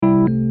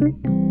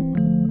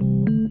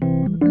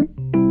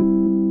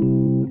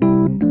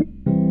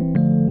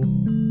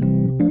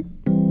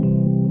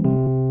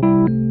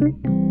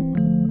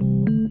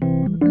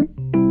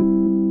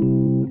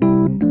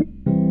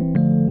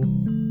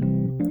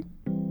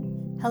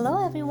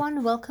Hello,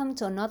 everyone. Welcome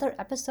to another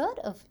episode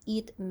of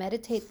Eat,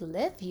 Meditate,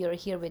 Live. You're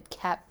here with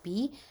Kat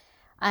B.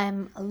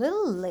 I'm a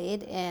little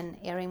late in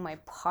airing my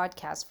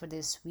podcast for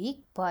this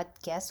week, but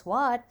guess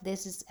what?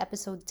 This is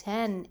episode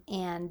 10,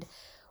 and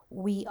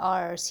we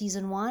are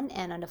season 1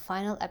 and on the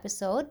final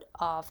episode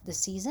of the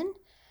season.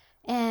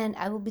 And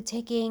I will be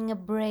taking a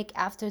break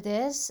after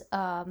this,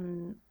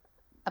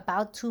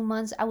 about 2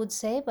 months, I would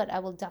say, but I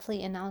will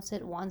definitely announce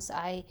it once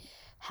I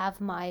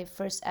have my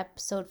first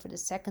episode for the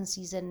second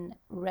season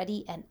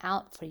ready and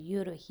out for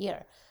you to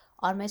hear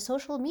on my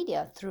social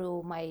media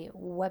through my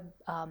web,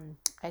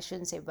 I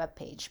shouldn't say web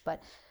page,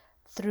 but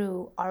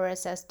through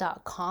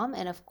rss.com,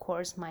 and of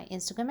course my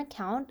Instagram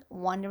account,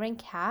 Wandering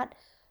Cat,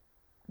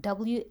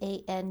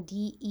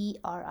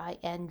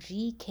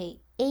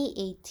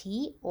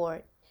 WANDERINGKAAT,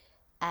 or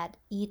at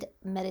Eat,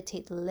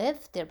 Meditate,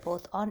 Live. They're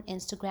both on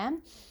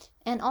Instagram.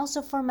 And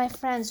also for my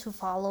friends who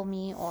follow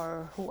me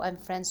or who I'm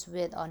friends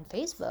with on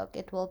Facebook,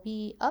 it will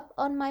be up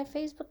on my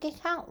Facebook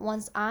account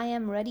once I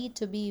am ready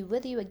to be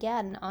with you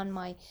again on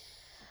my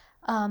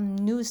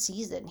new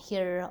season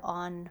here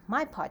on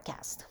my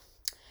podcast.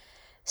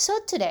 So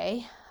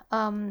today,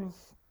 I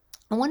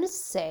want to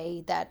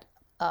say that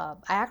I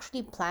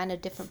actually planned a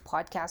different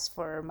podcast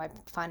for my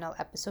final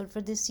episode for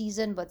this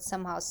season, but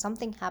somehow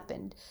something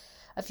happened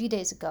a few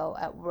days ago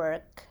at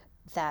work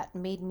that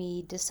made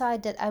me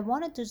decide that I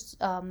wanted to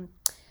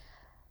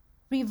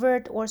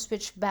revert or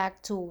switch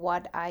back to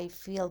what I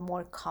feel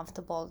more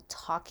comfortable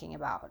talking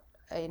about.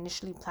 I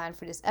initially planned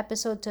for this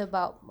episode to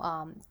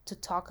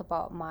talk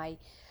about my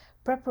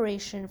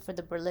preparation for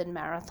the Berlin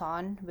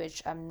Marathon,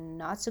 which I'm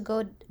not so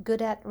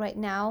good at right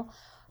now,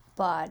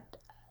 but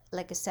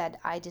like I said,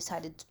 I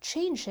decided to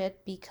change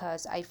it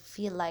because I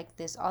feel like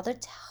this other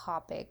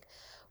topic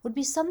would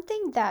be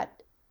something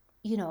that,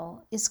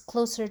 is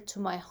closer to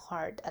my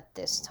heart at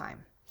this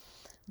time.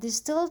 This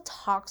still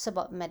talks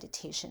about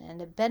meditation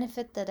and the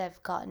benefit that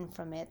I've gotten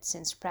from it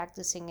since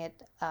practicing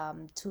it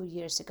 2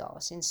 years ago,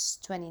 since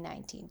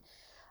 2019.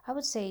 I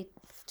would say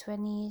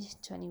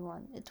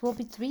 2021. It will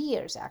be 3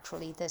 years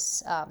actually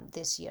this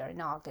year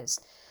in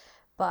August.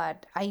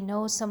 But I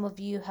know some of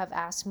you have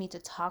asked me to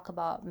talk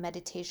about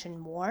meditation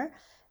more,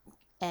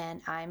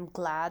 and I'm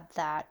glad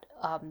that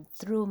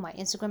through my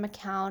Instagram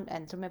account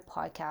and through my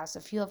podcast,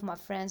 a few of my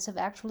friends have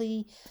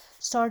actually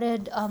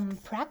started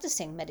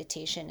practicing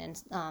meditation.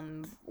 And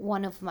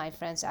one of my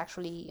friends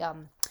actually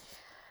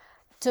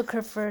took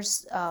her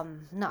first,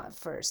 not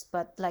first,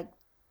 but like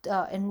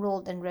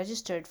enrolled and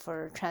registered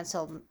for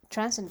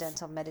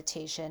transcendental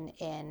meditation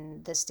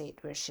in the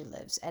state where she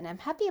lives. And I'm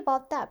happy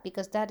about that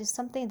because that is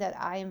something that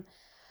I'm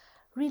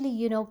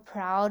really,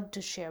 proud to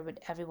share with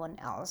everyone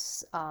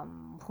else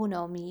who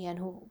know me and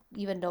who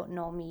even don't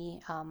know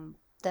me.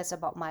 That's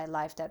about my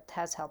life that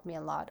has helped me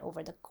a lot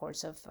over the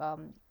course of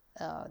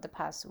the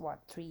past,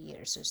 3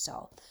 years or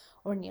so,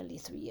 or nearly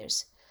 3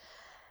 years.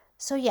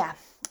 So, yeah,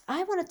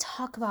 I want to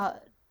talk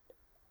about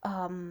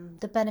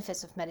the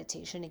benefits of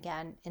meditation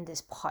again in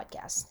this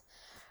podcast.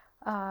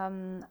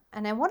 And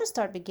I want to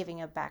start by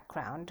giving a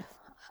background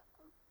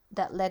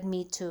that led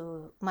me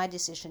to my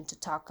decision to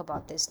talk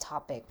about this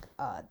topic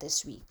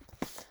this week.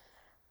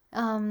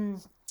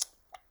 Um,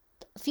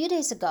 a few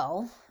days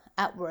ago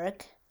at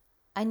work,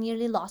 I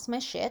nearly lost my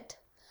shit.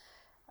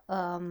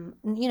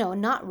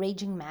 Not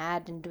raging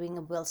mad and doing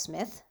a Will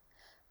Smith,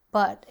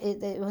 but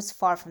it was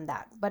far from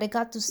that. But I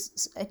got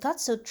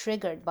so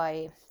triggered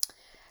by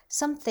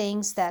some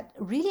things that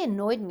really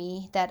annoyed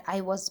me that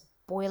I was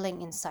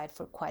boiling inside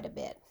for quite a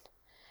bit.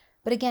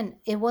 But again,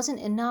 it wasn't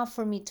enough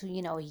for me to,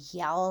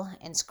 yell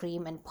and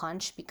scream and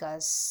punch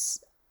because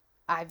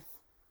I've,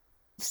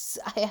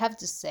 I have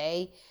to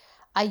say,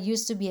 I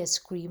used to be a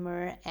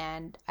screamer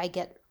and I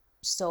get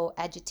so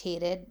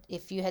agitated.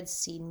 If you had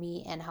seen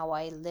me and how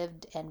I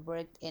lived and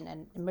worked in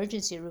an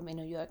emergency room in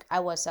New York,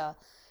 I was a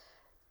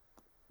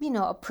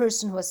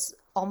person who was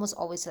almost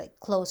always like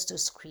close to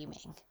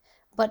screaming.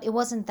 But it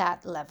wasn't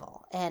that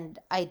level. And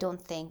I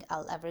don't think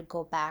I'll ever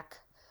go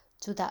back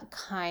to that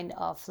kind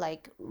of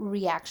like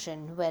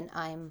reaction when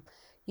I'm,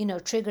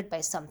 triggered by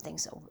something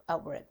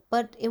at work.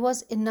 But it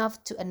was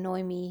enough to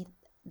annoy me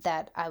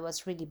that I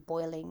was really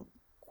boiling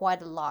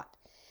quite a lot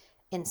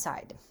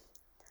inside.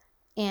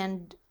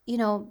 And,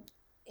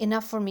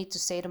 enough for me to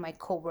say to my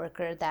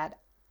coworker that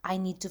I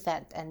need to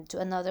vent, and to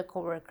another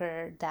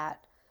coworker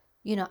that,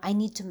 I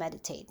need to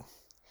meditate.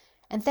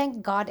 And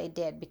thank God I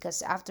did,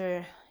 because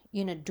after,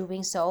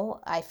 doing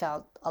so, I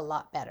felt a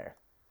lot better.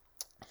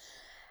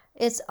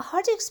 It's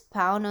hard to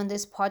expound on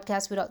this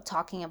podcast without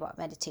talking about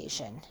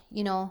meditation.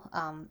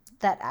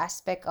 That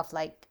aspect of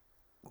like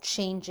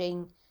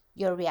changing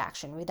your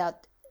reaction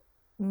without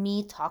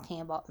me talking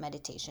about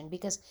meditation,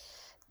 because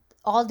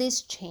all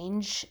this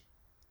change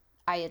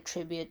I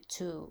attribute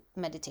to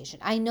meditation.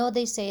 I know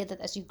they say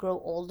that as you grow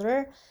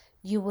older,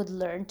 you would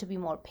learn to be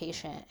more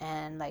patient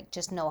and like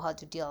just know how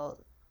to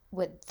deal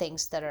with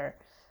things that are,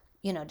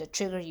 that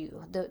trigger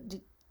you.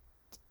 The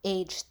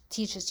age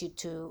teaches you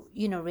to,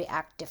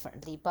 react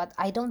differently. But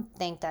I don't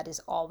think that is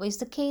always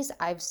the case.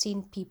 I've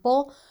seen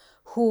people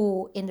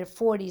who in their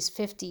 40s,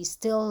 50s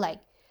still like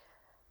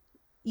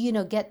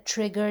get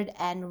triggered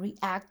and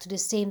react to the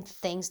same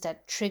things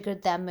that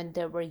triggered them when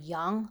they were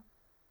young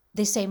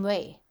the same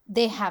way.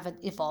 They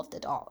haven't evolved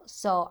at all.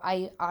 So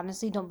I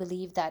honestly don't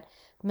believe that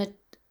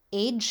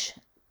age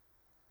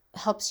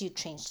helps you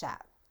change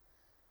that.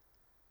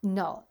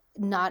 No,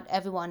 not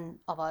everyone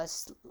of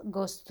us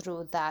goes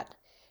through that,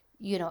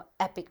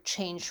 epic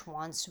change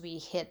once we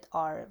hit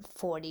our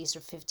 40s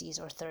or 50s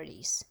or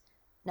 30s.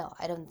 No,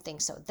 I don't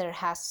think so. There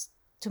has,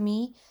 to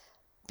me,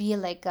 be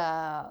like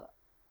a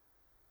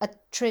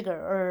trigger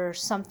or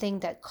something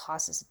that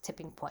causes a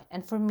tipping point.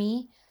 And for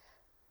me,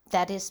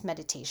 that is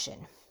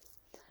meditation.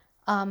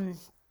 Um,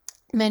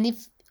 Many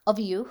of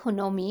you who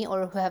know me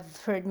or who have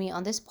heard me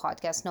on this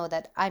podcast know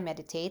that I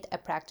meditate. I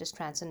practice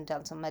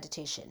transcendental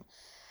meditation.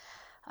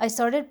 I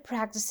started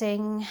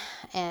practicing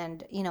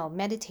and,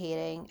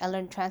 meditating. I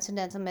learned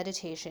transcendental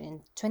meditation in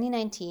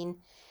 2019.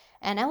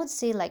 And I would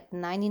say like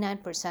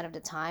 99% of the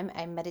time,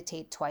 I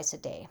meditate twice a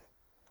day.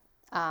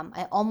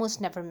 I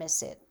almost never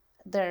miss it.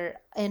 There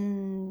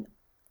in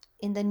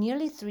the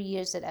nearly 3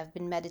 years that I've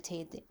been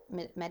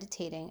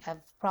meditating,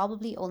 I've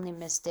probably only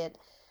missed it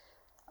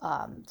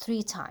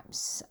 3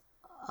 times.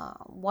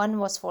 One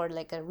was for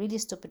like a really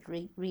stupid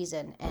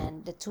reason,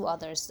 and the two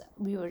others,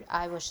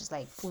 I was just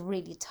like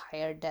really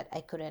tired that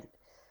I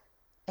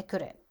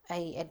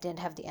didn't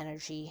have the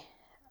energy.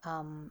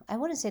 I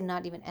wouldn't say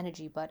not even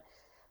energy, but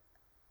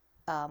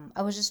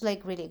I was just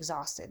like really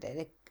exhausted.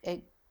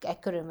 I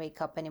couldn't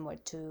wake up anymore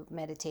to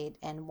meditate,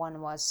 and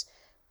one was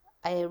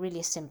I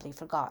really simply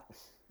forgot.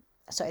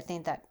 So I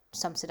think that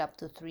sums it up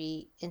to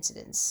 3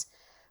 incidents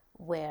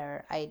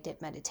where I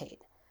did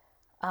meditate.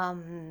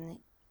 Um,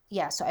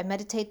 yeah, so I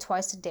meditate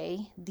twice a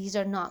day. These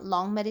are not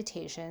long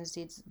meditations.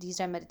 These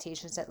are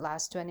meditations that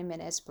last 20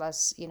 minutes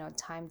plus,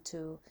 time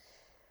to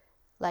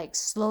like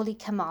slowly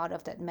come out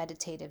of that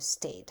meditative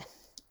state.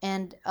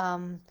 And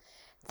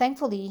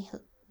thankfully,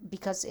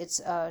 because it's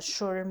a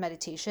shorter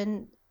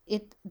meditation,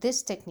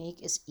 this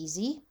technique is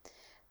easy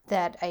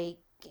that I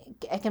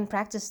can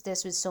practice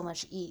this with so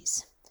much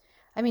ease.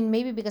 I mean,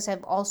 maybe because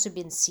I've also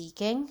been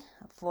seeking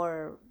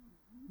for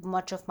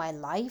much of my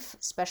life,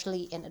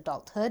 especially in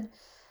adulthood,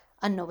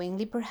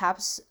 unknowingly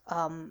perhaps,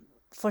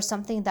 for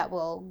something that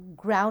will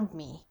ground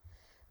me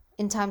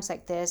in times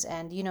like this,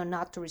 and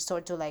not to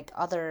resort to like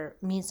other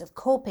means of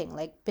coping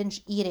like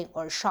binge eating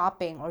or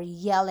shopping or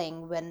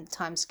yelling when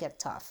times get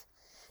tough.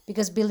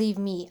 Because believe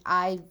me,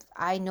 I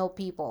know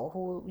people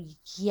who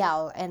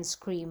yell and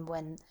scream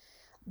when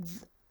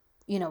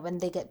when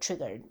they get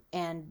triggered.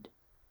 And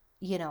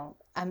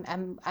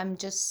I'm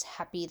just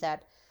happy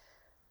that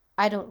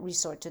I don't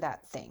resort to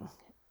that thing.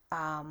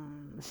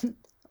 um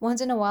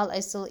Once in a while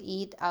I still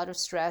eat out of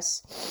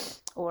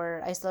stress,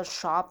 or I still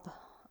shop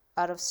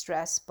out of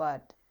stress,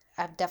 but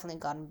I've definitely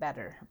gotten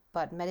better.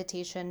 But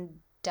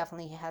meditation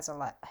definitely has a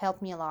lot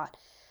helped me a lot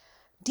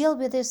deal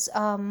with this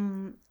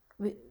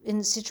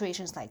in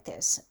situations like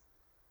this.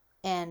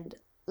 And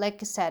like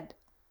I said,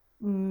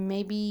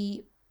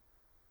 maybe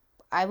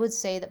I would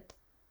say that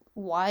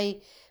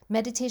why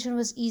meditation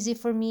was easy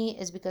for me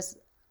is because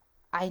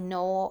I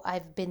know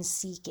I've been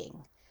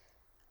seeking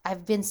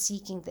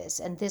this,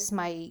 and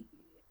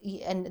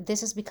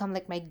this has become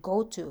like my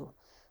go-to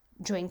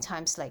during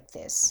times like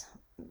this,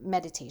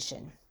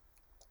 meditation.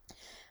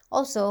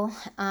 Also,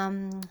 at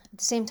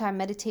the same time,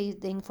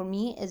 meditating for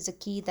me is the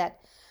key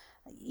that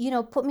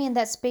put me in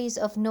that space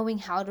of knowing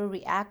how to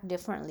react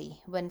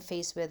differently when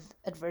faced with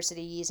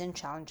adversities and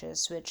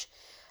challenges, which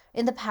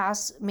in the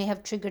past may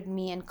have triggered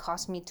me and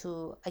caused me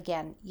to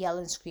again yell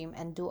and scream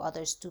and do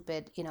other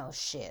stupid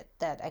shit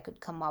that I could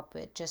come up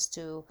with just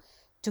to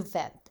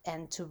vent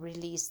and to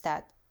release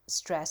that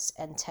stress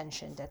and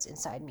tension that's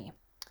inside me.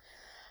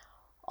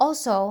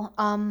 Also,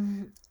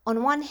 on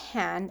one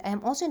hand,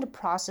 I'm also in the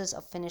process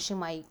of finishing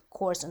my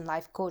course on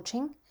life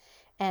coaching,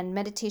 and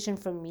meditation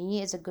for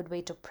me is a good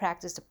way to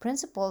practice the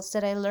principles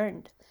that I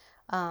learned.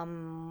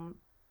 um,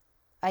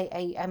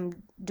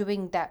 I'm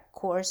doing that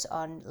course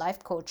on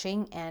life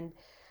coaching, and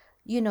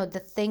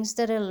the things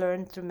that I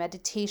learned through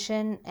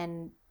meditation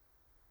and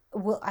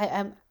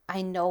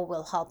I know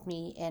will help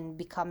me in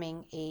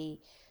becoming a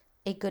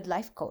good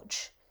life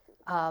coach.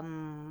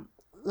 um,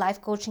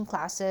 Life coaching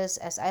classes,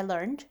 as I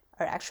learned,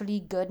 are actually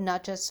good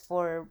not just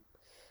for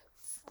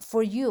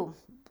you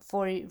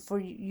for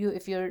you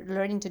if you're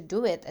learning to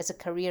do it as a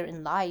career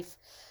in life,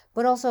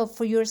 but also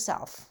for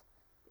yourself.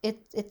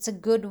 It's a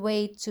good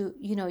way to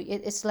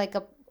it's like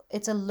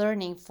it's a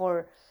learning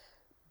for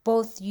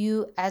both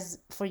you as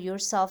for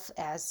yourself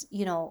as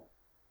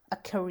a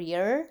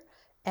career,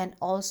 and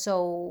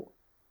also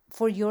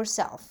for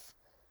yourself,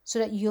 so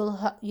that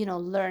you'll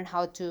learn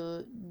how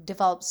to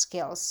develop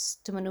skills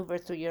to maneuver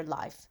through your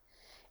life.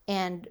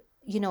 And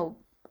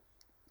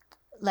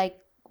like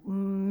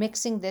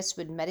mixing this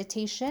with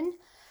meditation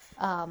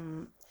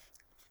um,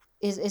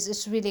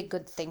 is really a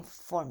good thing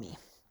for me.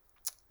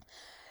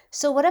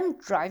 So what I'm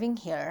driving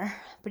here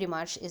pretty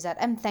much is that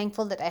I'm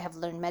thankful that I have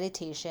learned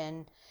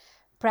meditation,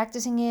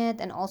 practicing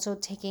it, and also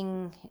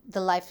taking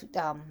the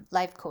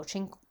life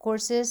coaching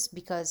courses,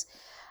 because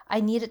I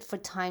need it for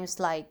times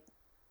like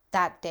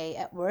that day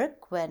at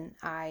work when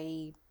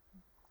I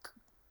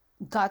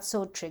got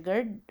so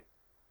triggered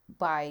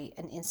by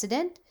an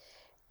incident.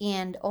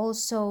 And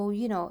also,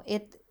 you know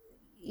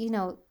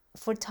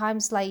for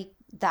times like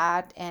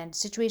that and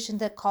situations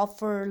that call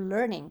for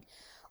learning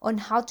on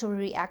how to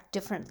react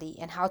differently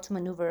and how to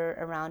maneuver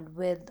around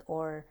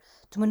or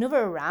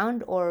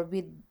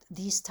with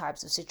these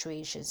types of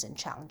situations and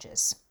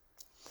challenges.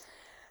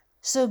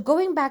 So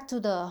going back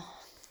to the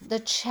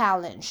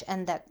challenge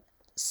and that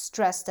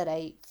stress that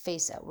I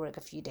faced at work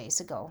a few days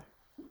ago.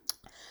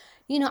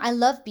 I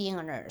love being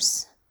a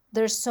nurse.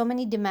 There's so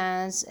many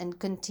demands and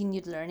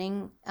continued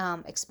learning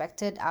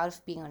expected out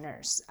of being a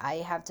nurse. I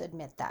have to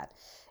admit that.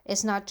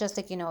 It's not just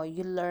like, you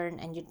learn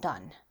and you're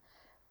done.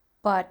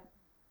 But,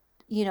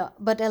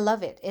 but I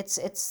love it.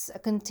 It's a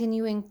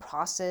continuing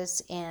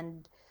process,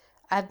 and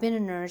I've been a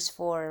nurse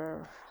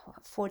for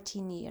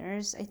 14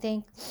 years, I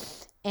think.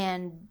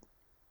 And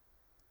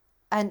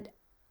and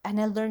and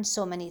I learned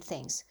so many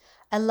things.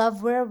 I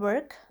love where I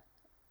work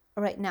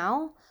right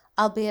now,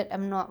 albeit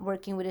I'm not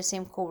working with the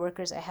same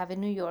coworkers I have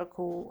in New York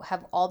who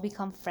have all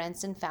become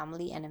friends and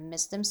family, and I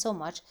miss them so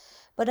much.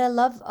 But I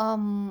love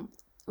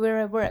where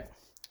I work.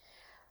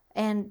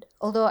 And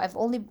although I've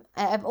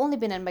only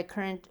been in my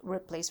current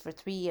workplace for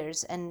 3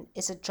 years, and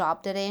it's a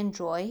job that I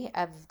enjoy,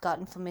 I've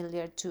gotten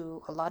familiar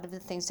to a lot of the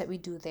things that we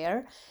do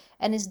there,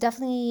 and it's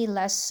definitely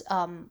less.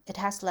 It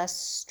has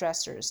less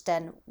stressors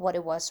than what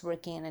it was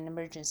working in an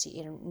emergency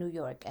in New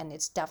York, and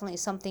it's definitely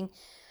something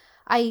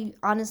I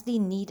honestly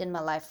need in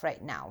my life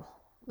right now,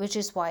 which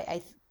is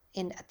why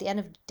in at the end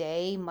of the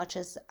day, much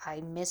as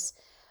I miss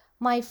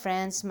my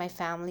friends, my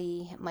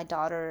family, my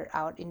daughter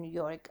out in New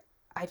York,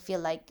 I feel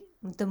like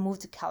the move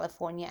to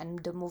California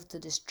and the move to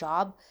this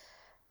job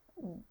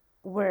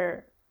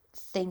were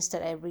things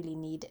that I really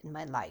need in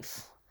my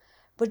life.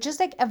 But just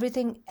like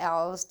everything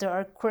else, there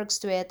are quirks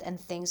to it and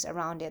things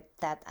around it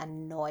that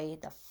annoy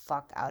the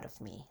fuck out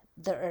of me.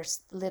 There are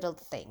little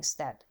things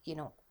that,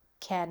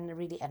 can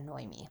really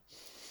annoy me.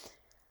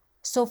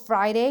 So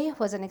Friday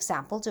was an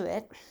example to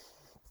it,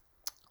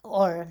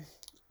 or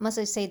must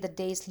I say the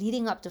days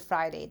leading up to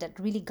Friday that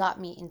really got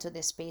me into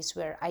this space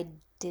where I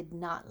did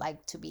not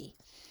like to be.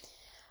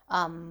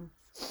 Um,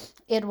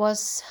 it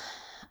was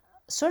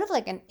sort of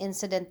like an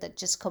incident that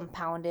just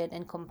compounded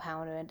and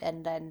compounded,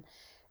 and then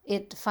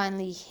it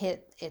finally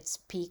hit its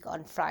peak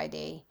on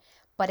Friday.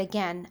 But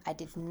again, I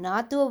did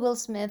not do a Will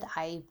Smith.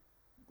 I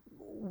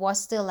was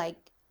still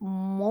like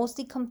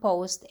mostly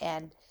composed,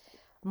 and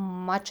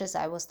much as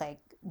I was like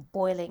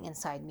boiling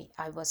inside me,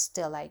 I was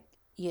still like,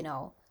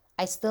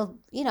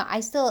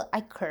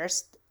 I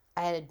cursed,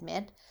 I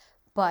admit,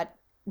 but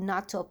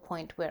not to a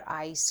point where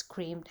I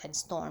screamed and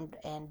stormed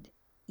and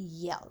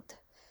yelled.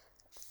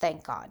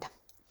 Thank God.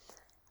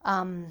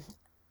 Um,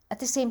 at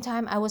the same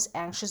time, I was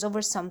anxious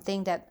over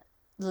something that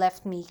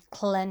left me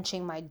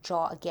clenching my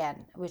jaw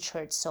again, which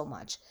hurts so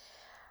much.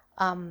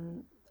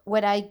 Um,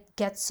 when I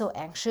get so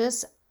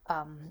anxious,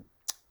 um,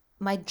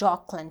 my jaw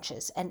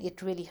clenches and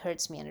it really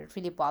hurts me, and it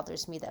really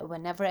bothers me that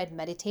whenever I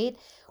meditate,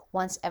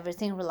 once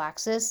everything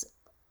relaxes,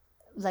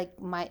 like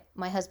my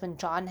husband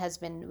John has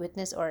been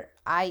witness, or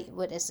I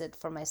witness it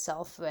for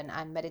myself when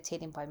I'm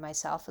meditating by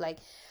myself, like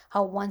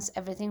how once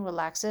everything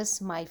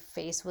relaxes, my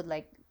face would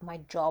like my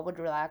jaw would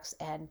relax,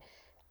 and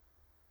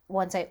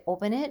once I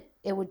open it,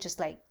 it would just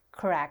like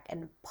crack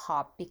and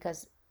pop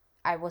because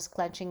I was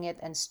clenching it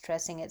and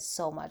stressing it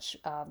so much,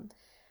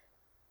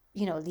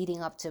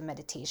 leading up to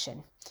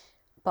meditation.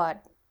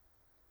 But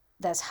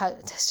that's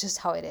just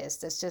how it is.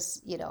 That's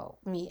just,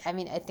 me. I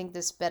mean, I think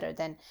this better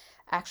than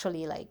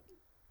actually like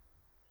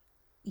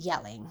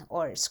yelling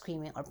or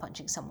screaming or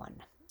punching someone.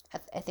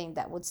 I think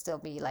that would still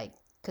be like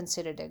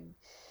considered a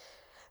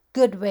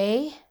good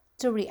way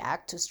to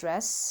react to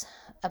stress,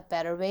 a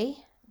better way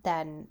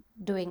than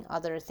doing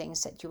other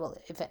things that you will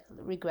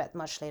regret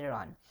much later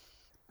on.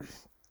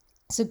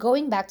 So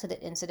going back to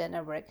the incident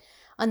at work,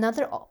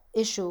 another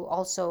issue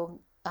also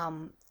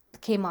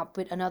came up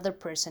with another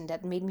person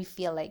that made me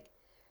feel like,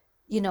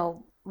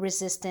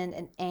 resistant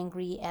and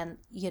angry and,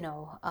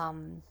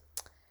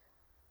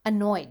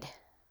 annoyed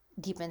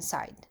deep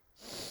inside.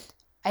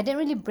 I didn't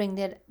really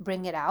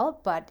bring it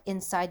out, but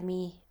inside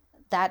me,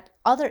 that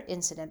other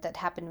incident that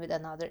happened with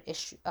another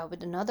issue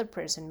with another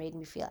person made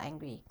me feel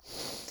angry.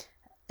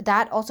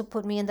 That also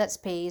put me in that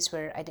space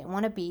where I didn't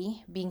want to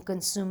be, being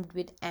consumed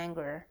with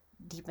anger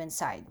deep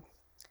inside.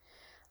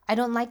 I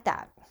don't like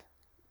that.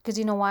 Because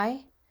you know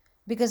why?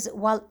 Because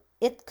while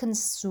it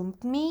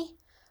consumed me,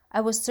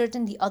 I was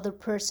certain the other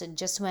person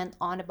just went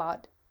on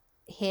about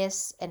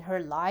his and her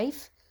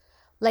life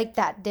like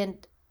that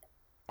didn't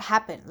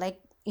happen.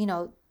 Like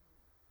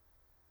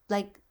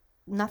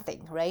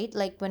nothing, right?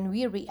 Like when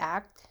we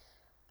react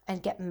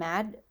and get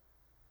mad,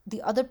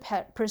 the other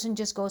person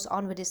just goes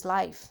on with his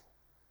life.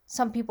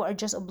 Some people are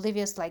just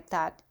oblivious like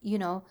that.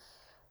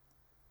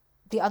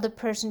 The other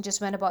person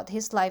just went about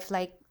his life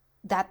like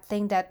that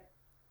thing that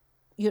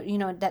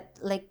that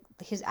like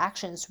his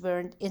actions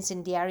weren't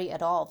incendiary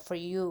at all for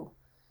you.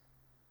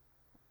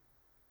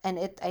 And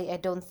I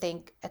don't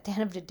think at the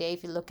end of the day,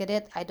 if you look at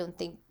it, I don't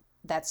think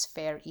that's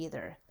fair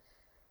either.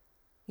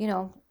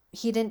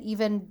 He didn't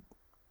even,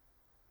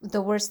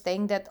 the worst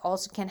thing that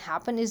also can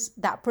happen is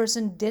that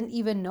person didn't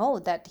even know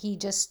that he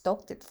just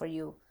stoked it for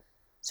you.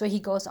 So he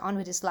goes on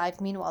with his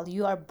life. Meanwhile,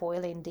 you are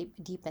boiling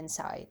deep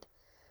inside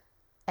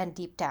and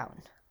deep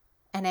down.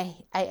 And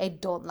I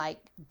don't like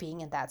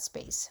being in that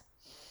space.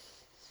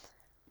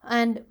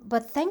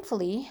 But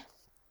thankfully,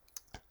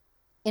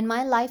 in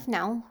my life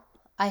now,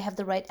 I have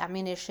the right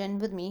ammunition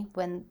with me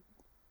when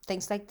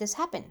things like this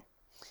happen.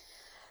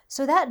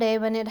 So that day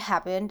when it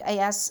happened, I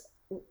asked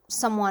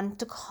someone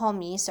to call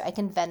me so I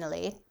can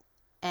ventilate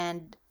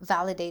and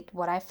validate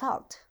what I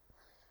felt.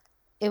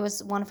 It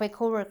was one of my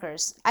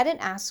coworkers. I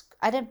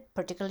didn't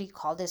particularly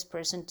call this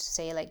person to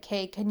say like,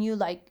 hey, can you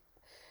like,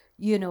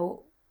 you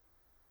know,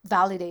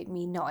 validate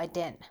me? No, I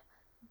didn't.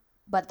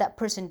 But that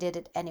person did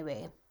it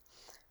anyway.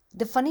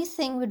 The funny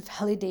thing with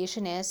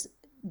validation is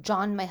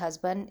John, my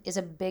husband, is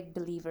a big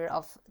believer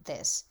of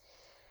this.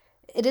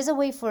 It is a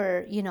way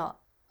for,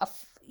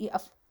 it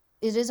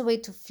is a way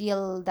to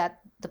feel that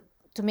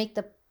to make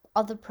the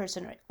other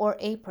person or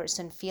a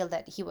person feel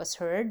that he was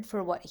heard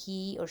for what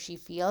he or she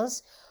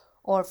feels,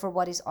 or for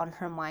what is on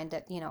her mind,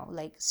 that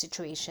like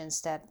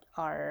situations that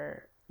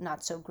are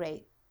not so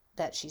great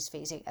that she's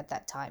facing at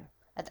that time,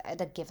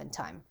 at a given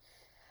time.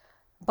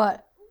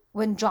 But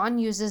when John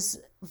uses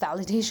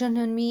validation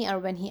on me, or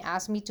when he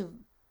asks me to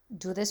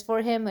do this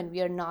for him and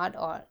we are not,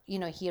 or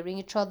hearing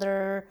each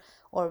other,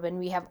 or when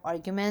we have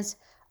arguments,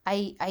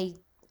 I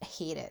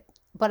hate it.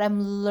 But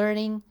I'm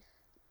learning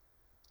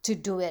to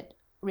do it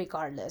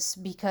regardless,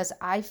 because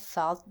I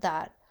felt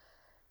that,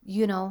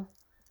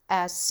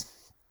 as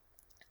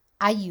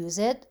I use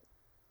it,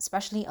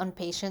 especially on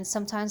patients,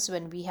 sometimes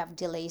when we have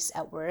delays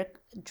at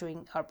work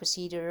during our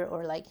procedure,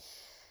 or like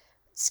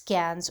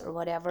scans or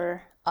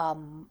whatever,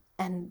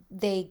 and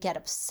they get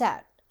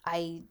upset,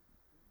 I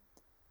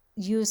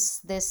use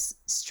this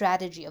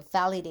strategy of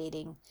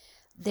validating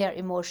their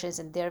emotions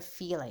and their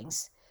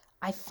feelings.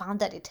 I found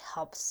that it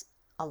helps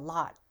a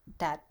lot,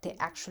 that they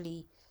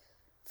actually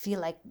feel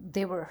like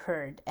they were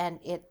heard, and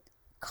it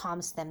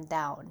calms them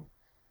down.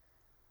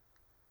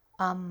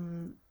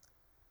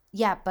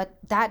 Yeah, but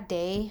that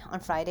day on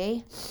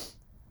Friday,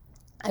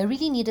 I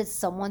really needed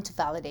someone to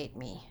validate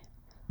me.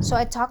 So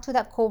I talked to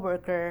that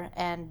coworker,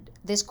 and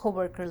this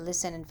coworker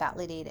listened and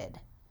validated.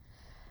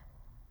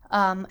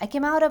 I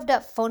came out of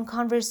that phone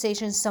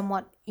conversation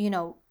somewhat,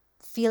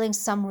 feeling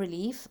some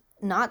relief,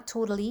 not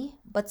totally,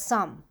 but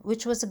some,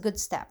 which was a good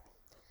step.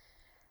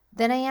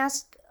 Then I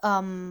asked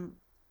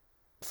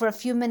for a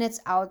few minutes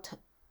out.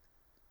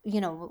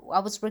 I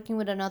was working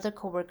with another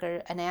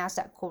coworker, and I asked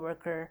that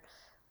coworker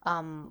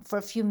for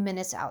a few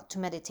minutes out to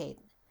meditate.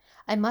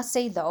 I must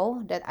say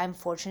though that I'm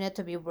fortunate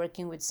to be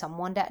working with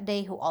someone that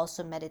day who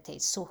also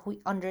meditates. So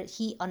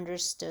he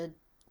understood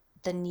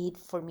the need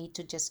for me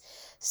to just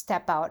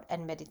step out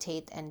and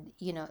meditate, and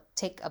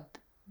take a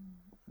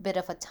bit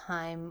of a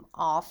time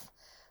off,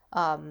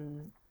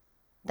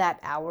 that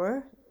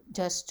hour,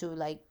 just to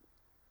like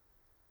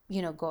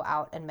go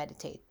out and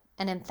meditate.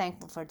 And I'm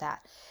thankful for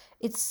that.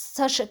 It's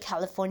such a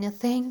California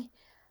thing,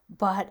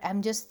 but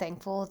I'm just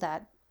thankful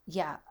that,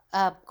 yeah,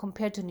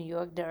 compared to New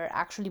York, there are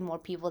actually more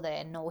people that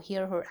I know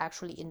here who are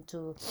actually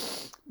into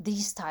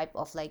these type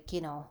of like,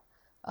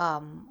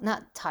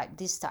 not type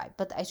this type,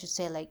 but I should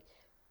say like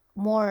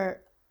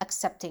more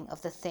accepting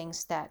of the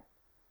things that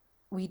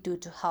we do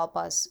to help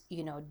us,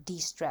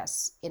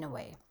 de-stress in a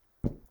way.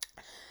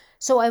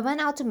 So I went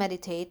out to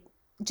meditate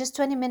just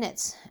 20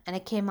 minutes, and I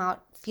came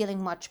out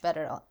feeling much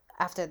better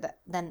after that,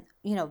 than,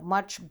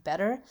 much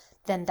better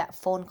than that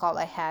phone call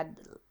I had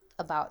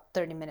about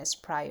 30 minutes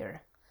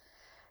prior.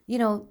 You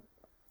know,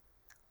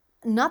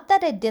 Not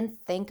that I didn't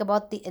think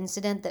about the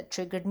incident that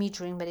triggered me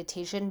during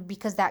meditation,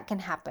 because that can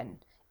happen.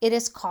 It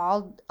is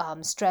called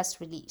stress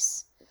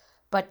release.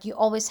 But you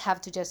always have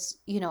to just,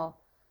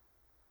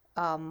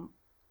 um,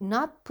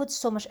 not put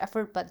so much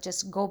effort, but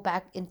just go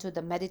back into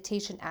the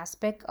meditation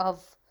aspect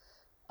of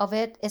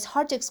it. It's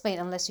hard to explain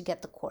unless you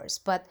get the course.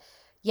 But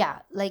yeah,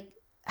 like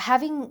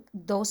having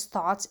those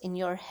thoughts in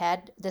your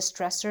head, the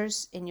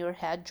stressors in your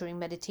head during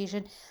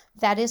meditation,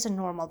 that is a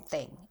normal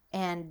thing.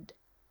 And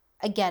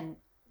again,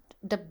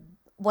 the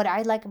what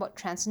I like about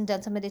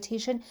transcendental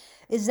meditation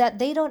is that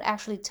they don't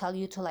actually tell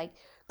you to like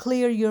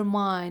clear your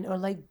mind, or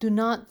like do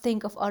not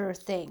think of other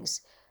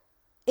things.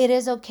 It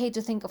is okay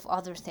to think of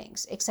other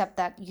things, except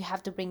that you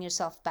have to bring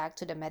yourself back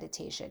to the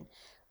meditation.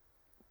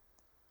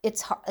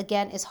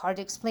 Again, it's hard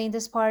to explain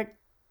this part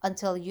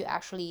until you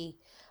actually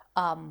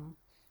um,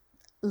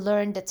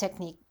 learn the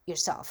technique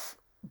yourself.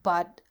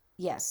 But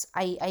yes,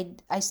 I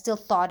still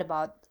thought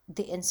about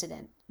the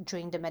incident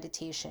during the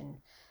meditation,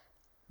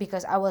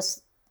 because I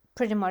was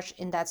pretty much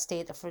in that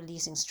state of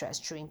releasing stress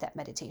during that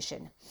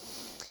meditation.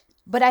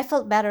 But I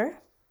felt better.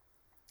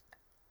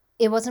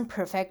 It wasn't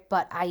perfect,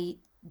 but I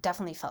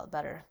definitely felt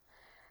better.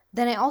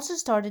 Then I also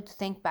started to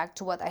think back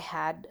to what I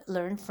had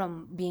learned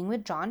from being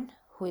with John,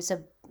 who is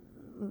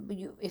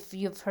if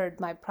you've heard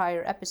my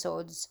prior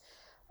episodes,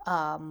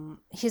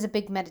 he's a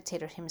big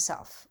meditator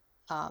himself.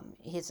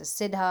 He's a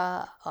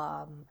siddha.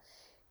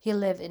 he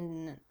lived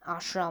in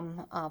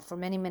ashram for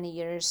many many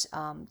years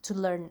to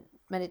learn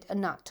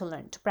not to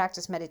learn to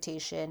practice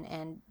meditation,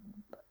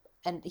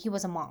 and he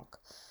was a monk.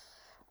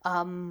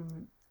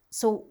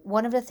 So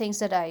one of the things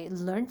that I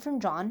learned from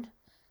John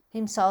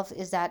himself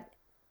is that,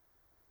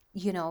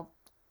 you know,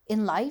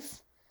 in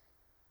life,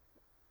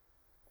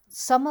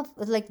 some of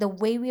like the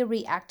way we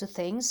react to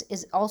things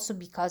is also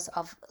because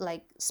of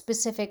like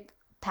specific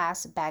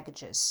past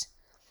baggages,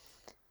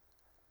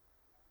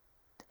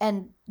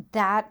 and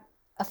that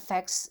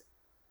affects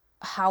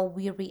how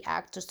we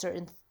react to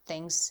certain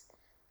things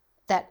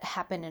that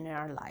happen in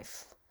our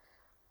life.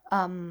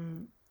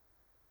 um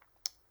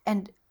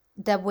and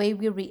the way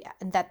we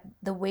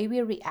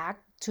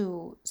react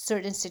to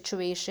certain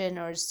situation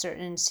or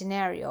certain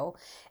scenario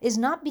is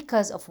not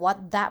because of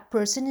what that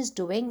person is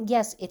doing.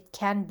 Yes, it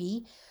can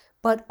be,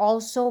 but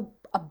also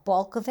a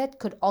bulk of it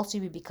could also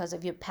be because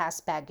of your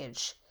past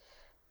baggage.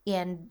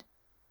 And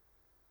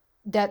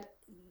that,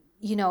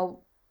 you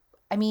know,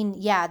 I mean,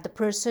 yeah, the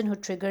person who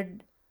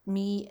triggered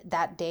me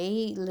that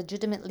day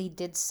legitimately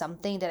did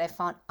something that I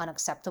found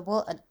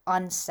unacceptable and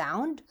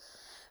unsound.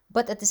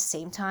 But at the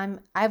same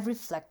time, I've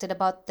reflected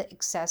about the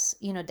excess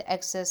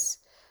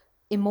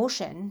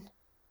emotion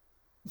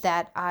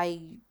that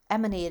I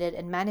emanated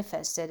and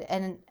manifested.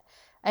 And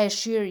I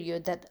assure you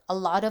that a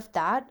lot of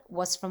that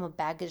was from a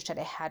baggage that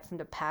I had from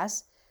the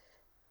past,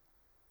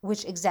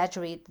 which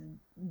exaggerate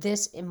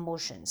these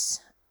emotions.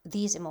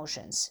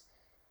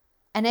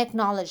 And I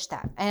acknowledge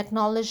that. I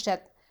acknowledge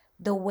that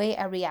the way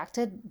I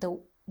reacted,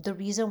 the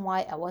reason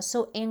why I was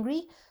so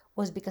angry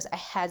was because I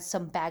had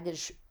some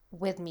baggage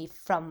with me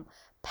from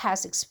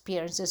past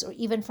experiences or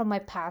even from my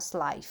past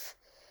life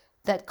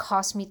that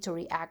caused me to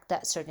react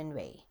that certain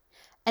way.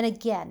 And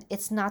again,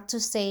 it's not to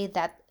say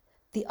that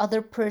the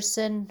other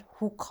person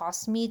who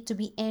caused me to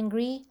be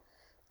angry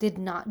did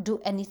not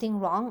do anything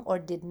wrong or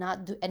did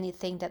not do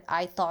anything that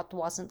I thought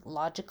wasn't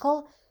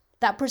logical.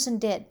 That person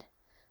did.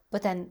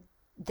 But then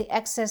the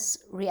excess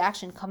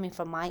reaction coming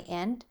from my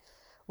end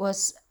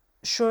was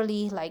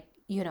surely, like,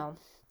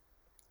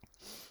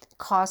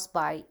 caused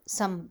by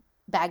some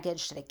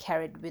baggage that I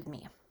carried with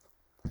me.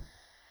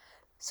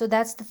 So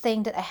that's the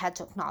thing that I had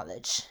to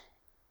acknowledge.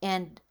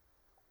 And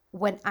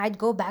when I'd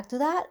go back to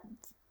that,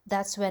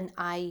 that's when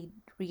I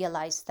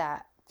realized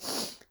that,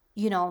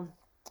 you know,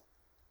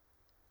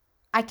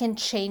 I can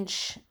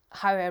change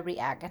how I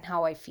react and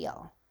how I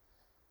feel.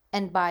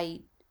 And by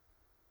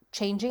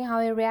changing how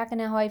I react and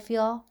how I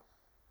feel,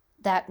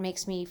 that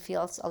makes me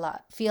feel a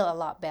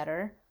lot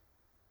better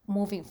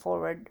moving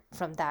forward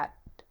from that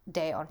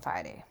day on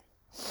Friday.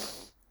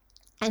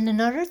 And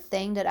another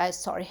thing that I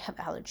sorry have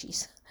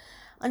allergies.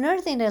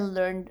 Another thing that I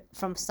learned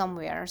from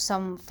somewhere,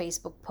 some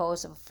Facebook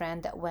post of a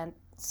friend that went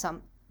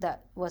some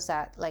that was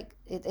that like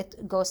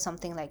it goes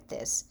something like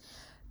this.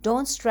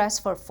 Don't stress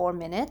for 4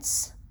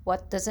 minutes.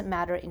 What doesn't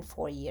matter in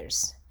 4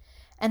 years?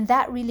 And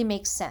that really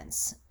makes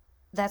sense.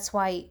 That's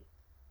why,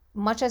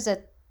 much as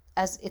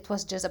it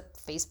was just a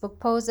Facebook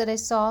post that I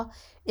saw,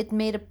 it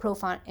made a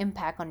profound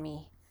impact on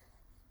me.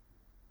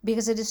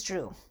 Because it is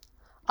true.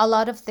 A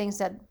lot of things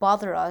that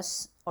bother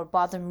us or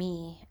bother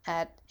me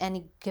at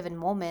any given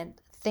moment,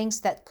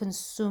 things that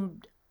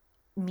consumed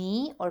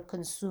me or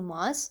consume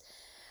us,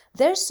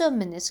 they're so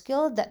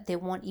minuscule that they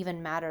won't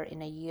even matter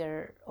in a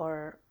year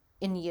or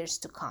in years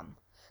to come.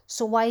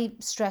 So why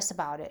stress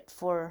about it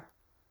for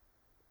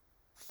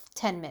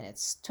 10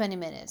 minutes, 20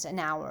 minutes, an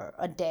hour,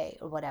 a day,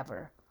 or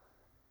whatever?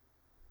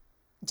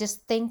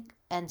 Just think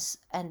and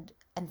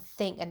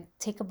think and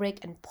take a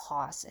break and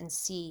pause and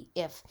see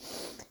if,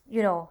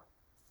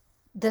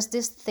 does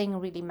this thing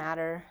really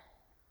matter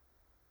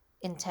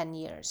in 10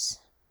 years?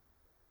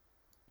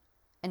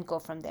 And go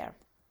from there.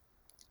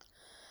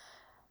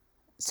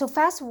 So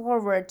fast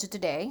forward to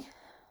today.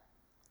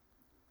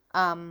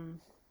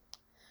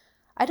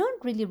 I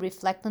don't really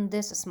reflect on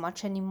this as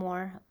much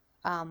anymore.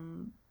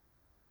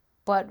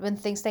 But when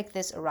things like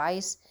this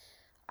arise,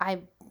 I,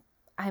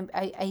 I,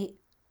 I,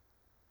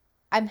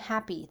 I'm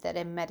happy that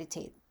I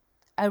meditate.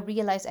 I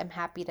realize I'm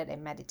happy that I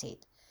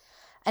meditate.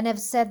 And I've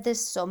said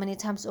this so many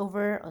times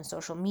over on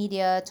social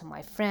media, to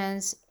my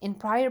friends, in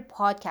prior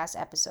podcast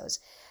episodes,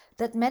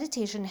 that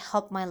meditation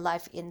helped my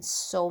life in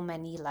so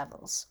many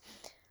levels.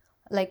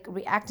 Like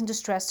reacting to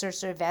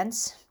stressors or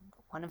events,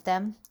 one of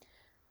them,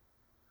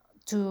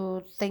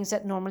 to things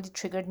that normally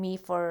triggered me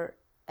for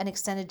an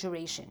extended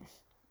duration.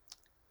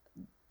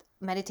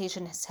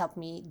 Meditation has helped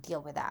me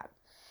deal with that.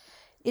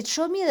 It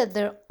showed me that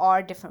there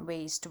are different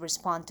ways to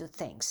respond to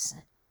things.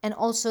 And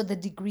also the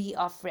degree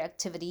of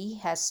reactivity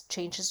has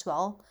changed as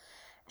well.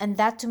 And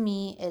that to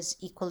me is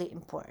equally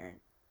important.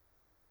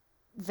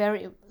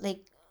 Very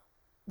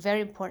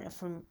very important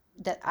from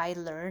that I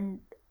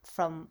learned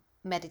from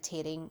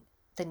meditating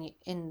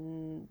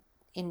in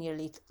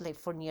nearly like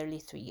for nearly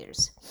 3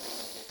 years.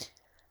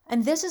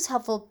 And this is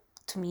helpful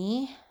to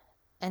me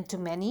and to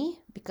many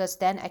because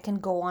then I can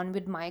go on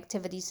with my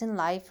activities in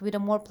life with a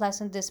more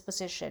pleasant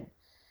disposition.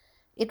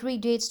 It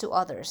radiates to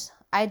others.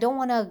 I don't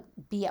want to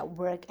be at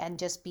work and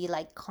just be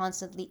like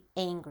constantly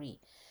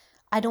angry.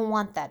 I don't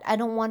want that. I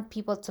don't want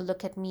people to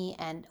look at me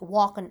and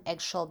walk on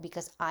eggshell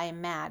because I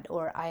am mad,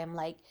 or I am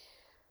like,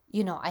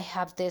 I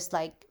have this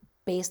like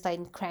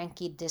baseline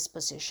cranky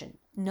disposition.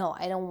 No,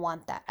 I don't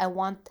want that. I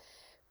want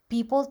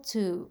people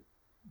to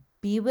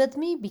be with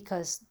me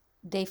because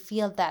they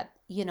feel that,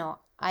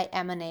 I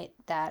emanate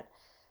that,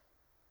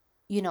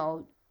 you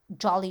know,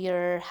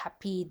 jollier,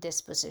 happy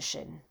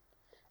disposition.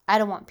 I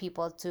don't want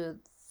people to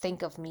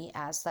think of me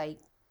as like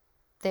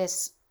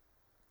this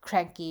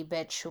cranky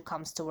bitch who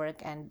comes to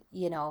work and,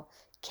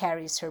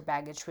 carries her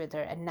baggage with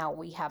her, and now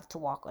we have to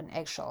walk on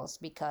eggshells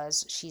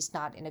because she's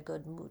not in a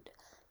good mood.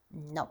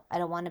 No, I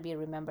don't want to be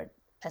remembered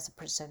as a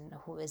person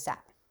who is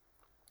that.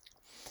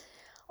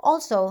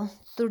 Also,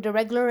 through the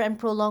regular and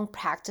prolonged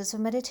practice of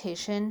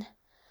meditation,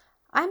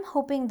 I'm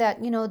hoping that,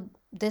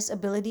 this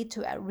ability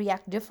to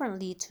react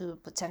differently to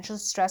potential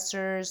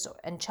stressors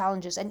and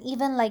challenges, and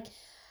even like,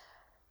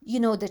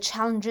 the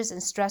challenges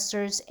and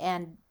stressors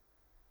and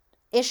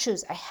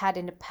issues I had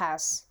in the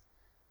past,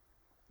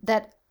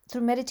 that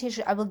through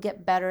meditation, I will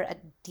get better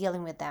at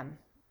dealing with them,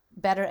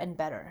 better and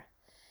better.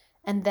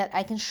 And that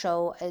I can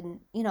show and,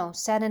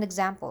 set an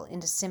example in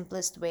the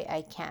simplest way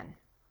I can.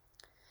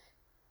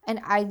 And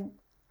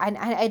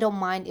I don't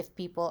mind if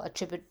people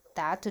attribute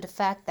that to the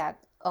fact that,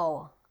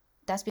 oh,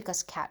 that's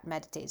because Kat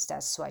meditates,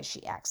 that's why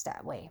she acts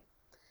that way.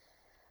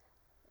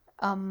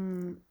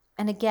 And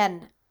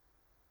again,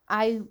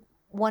 I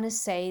want to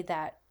say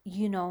that,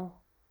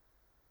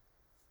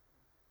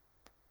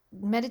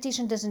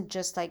 meditation doesn't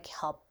just like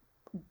help,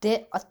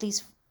 did at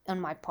least on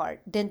my part,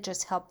 didn't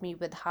just help me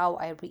with how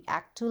I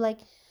react to like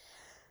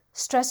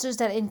stressors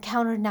that I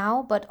encounter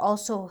now, but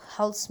also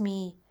helps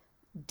me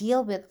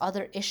deal with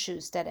other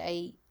issues that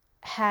I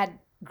had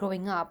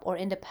growing up or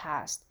in the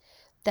past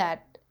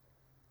that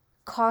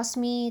caused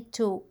me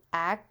to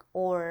act,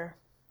 or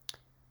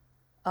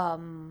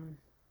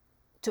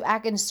to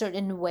act in a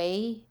certain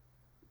way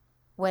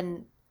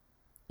when,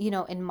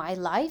 in my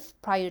life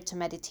prior to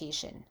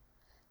meditation.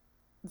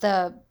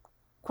 The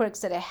quirks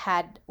that I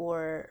had,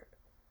 or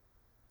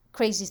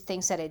crazy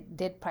things that I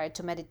did prior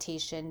to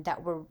meditation,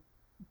 that were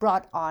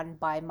brought on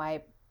by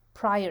my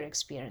prior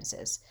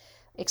experiences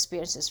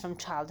from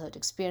childhood,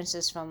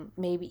 experiences from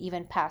maybe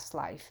even past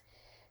life.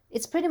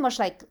 It's pretty much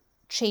like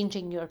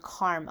changing your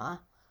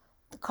karma,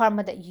 the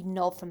karma that you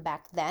know from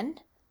back then,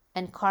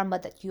 and karma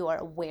that you are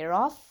aware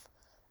of,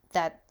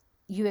 that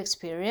you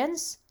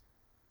experience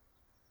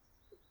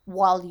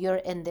while you're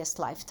in this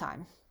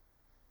lifetime.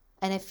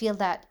 And I feel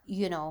that,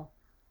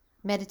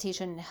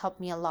 meditation helped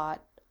me a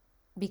lot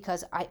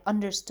because I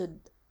understood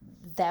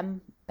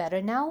them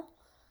better now,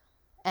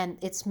 and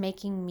it's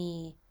making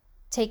me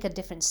take a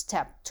different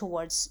step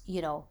towards,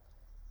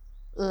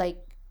 like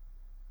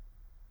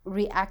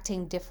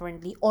reacting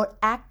differently, or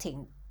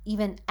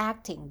even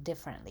acting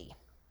differently.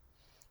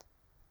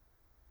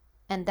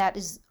 And that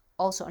is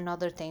also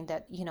another thing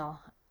that,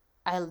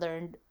 I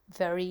learned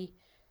very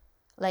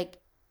like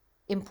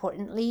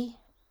importantly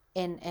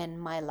in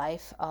my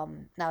life,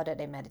 now that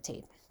I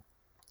meditate.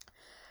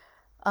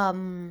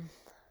 um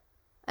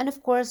and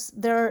of course,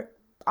 there are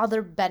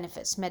other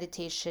benefits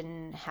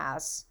meditation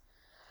has,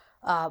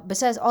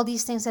 besides all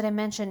these things that I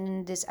mentioned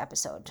in this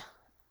episode.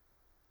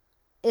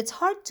 It's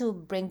hard to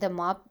bring them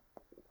up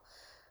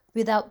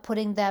without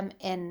putting them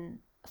in,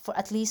 for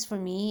at least for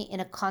me, in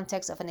a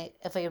context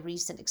of a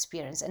recent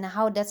experience, and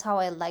how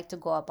I like to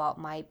go about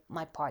my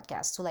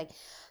podcast, to like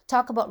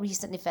talk about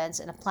recent events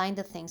and applying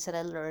the things that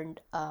I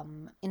learned,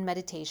 in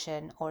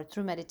meditation, or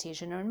through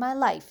meditation, or in my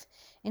life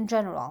in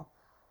general,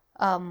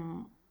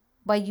 um,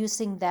 by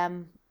using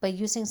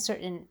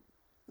certain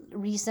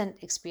recent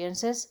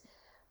experiences,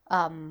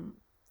 um,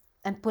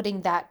 and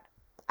putting that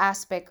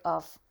aspect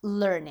of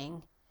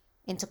learning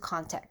into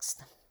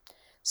context.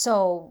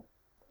 So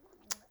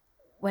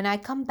when I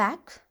come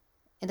back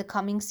in the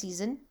coming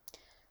season,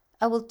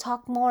 I will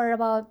talk more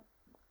about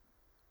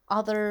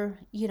other,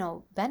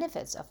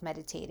 benefits of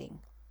meditating.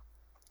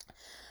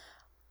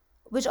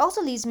 Which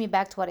also leads me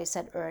back to what I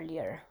said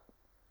earlier.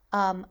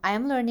 I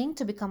am learning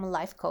to become a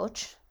life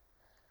coach,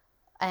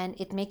 and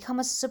it may come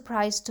as a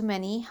surprise to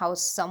many how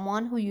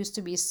someone who used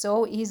to be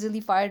so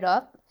easily fired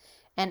up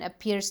and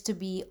appears to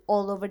be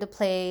all over the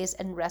place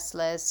and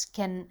restless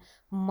can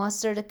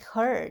muster the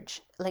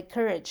courage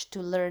to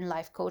learn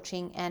life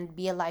coaching and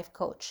be a life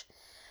coach.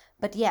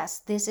 But yes,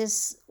 this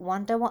is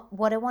what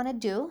I want to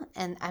do,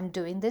 and I'm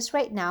doing this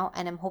right now,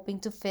 and I'm hoping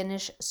to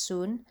finish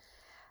soon.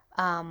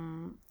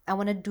 I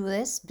want to do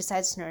this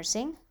besides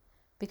nursing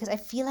because I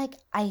feel like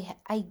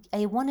I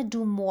want to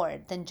do more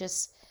than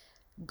just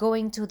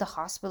going to the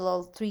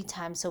hospital 3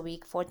 times a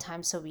week, 4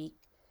 times a week.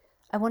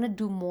 I want to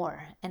do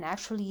more and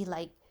actually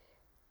like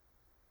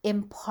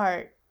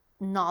impart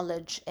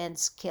knowledge and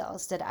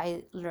skills that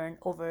I learned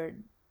over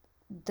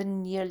the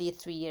nearly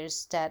 3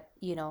 years that,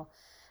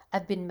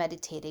 I've been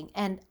meditating.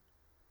 And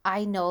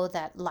I know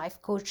that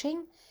life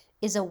coaching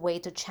is a way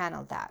to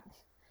channel that.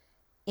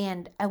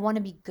 And I want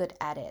to be good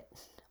at it.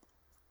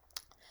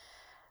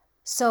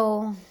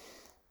 So,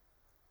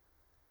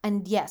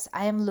 and yes,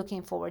 I am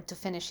looking forward to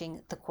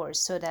finishing the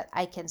course so that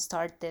I can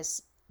start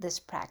this this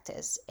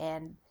practice,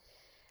 and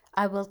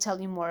I will tell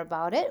you more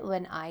about it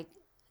when I,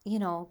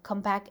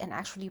 come back and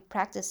actually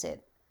practice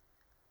it.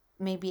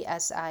 Maybe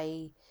as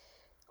I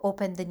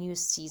open the new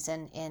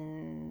season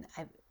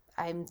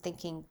I'm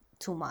thinking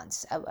 2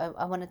 months.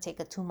 I want to take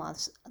a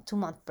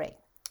 2-month break.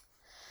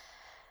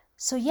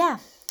 So yeah,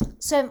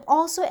 so I'm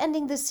also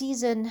ending the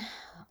season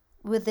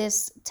with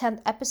this 10th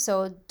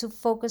episode to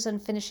focus on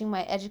finishing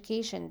my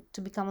education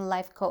to become a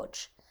life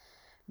coach,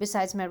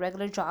 besides my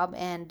regular job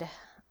and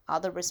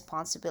other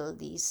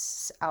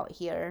responsibilities out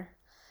here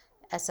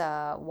as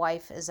a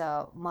wife, as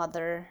a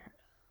mother.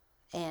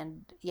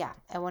 And yeah,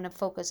 I want to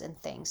focus on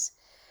things.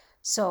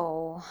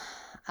 So,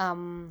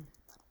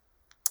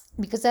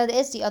 because that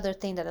is the other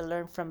thing that I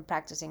learned from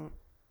practicing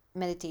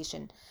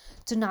meditation,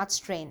 to not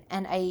strain.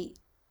 And I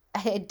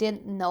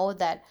didn't know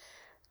that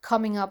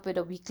coming up with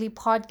a weekly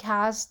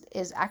podcast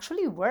is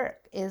actually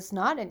work. It's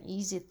not an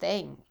easy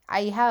thing.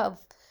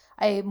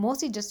 I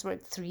mostly just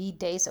work 3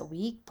 days a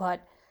week,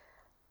 but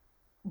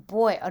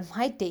boy, on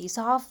my days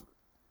off,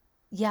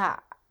 yeah,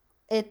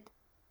 it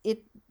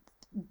it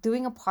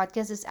doing a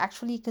podcast is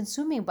actually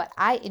consuming, but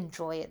I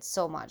enjoy it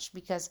so much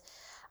because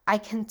I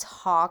can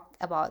talk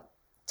about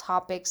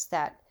topics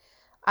that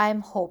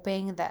I'm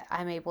hoping that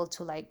I'm able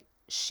to like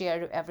share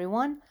to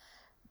everyone,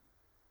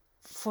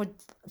 for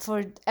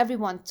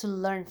everyone to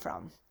learn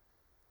from,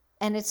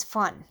 and it's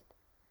fun.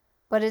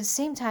 But at the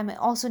same time, I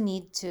also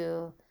need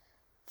to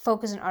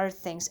focus on other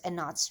things and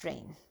not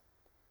strain,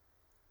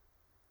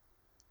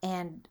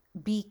 and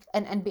be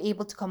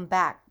able to come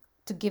back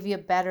to give you a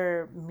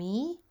better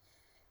me,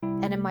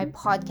 and in my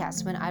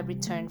podcast when I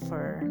return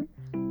for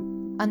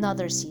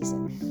another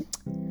season.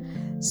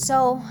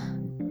 So,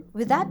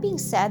 with that being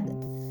said,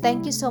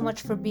 thank you so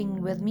much for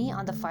being with me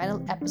on the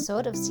final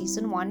episode of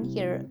season 1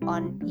 here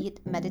on Eat,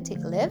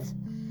 Meditate, Live.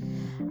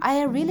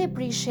 I really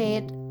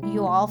appreciate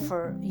you all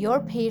for your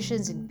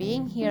patience in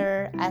being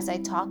here as I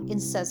talk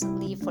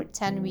incessantly for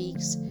 10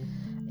 weeks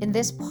in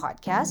this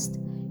podcast.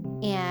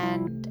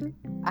 And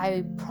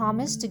I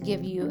promise to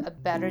give you a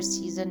better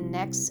season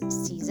next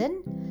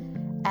season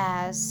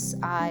as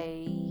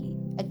I,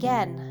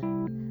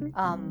 again,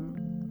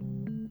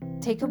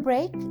 take a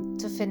break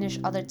to finish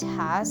other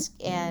tasks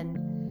and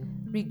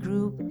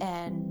regroup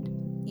and,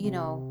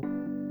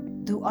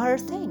 do other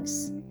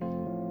things.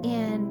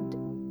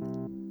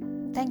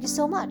 And thank you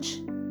so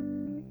much.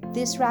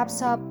 This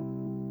wraps up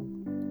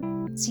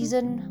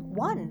season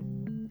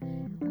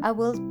 1. I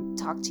will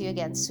talk to you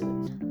again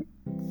soon.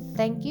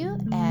 Thank you,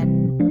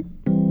 and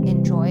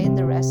enjoy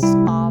the rest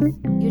of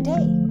your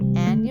day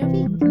and your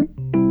week.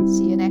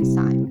 See you next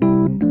time.